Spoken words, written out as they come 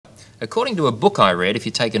According to a book I read, if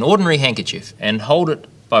you take an ordinary handkerchief and hold it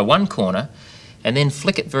by one corner and then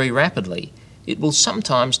flick it very rapidly, it will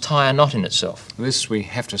sometimes tie a knot in itself. This we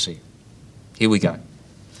have to see. Here we go.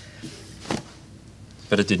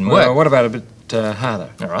 But it didn't work. Well, what about a bit harder?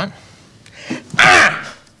 All right.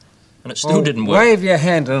 Ah! And it still didn't work. Wave your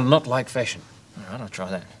hand in a knot-like fashion. All right, I'll try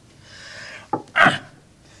that. Ah!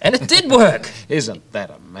 And it did work! Isn't that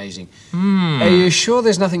amazing? Are you sure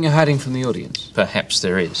there's nothing you're hiding from the audience? Perhaps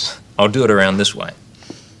there is. I'll do it around this way.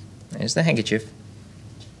 There's the handkerchief.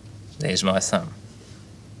 There's my thumb.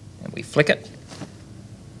 And we flick it.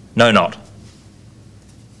 No knot.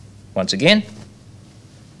 Once again,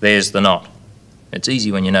 there's the knot. It's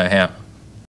easy when you know how.